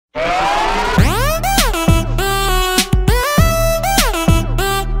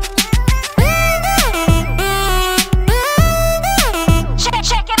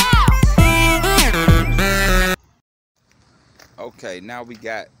right, now we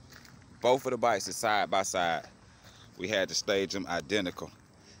got both of the bikes are side by side. We had to stage them identical.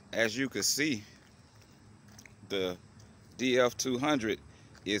 As you can see, the DF200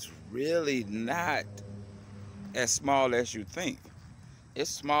 is really not as small as you think. It's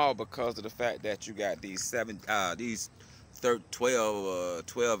small because of the fact that you got these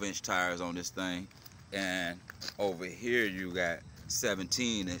 12-inch tires on this thing, and over here you got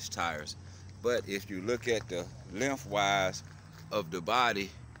 17-inch tires. But if you look at the lengthwise of the body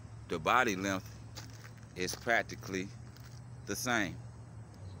length is practically the same,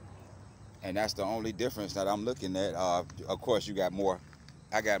 and that's the only difference that I'm looking at. Of course, you got more.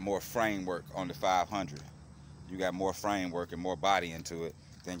 I got more framework on the 500. You got more framework and more body into it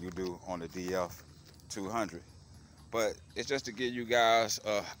than you do on the DF200. But it's just to give you guys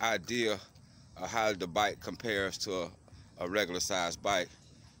an idea of how the bike compares to a regular size bike.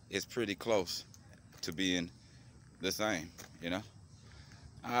 It's pretty close to being the same, you know.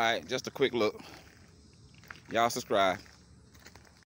 All right, just a quick look. Y'all subscribe.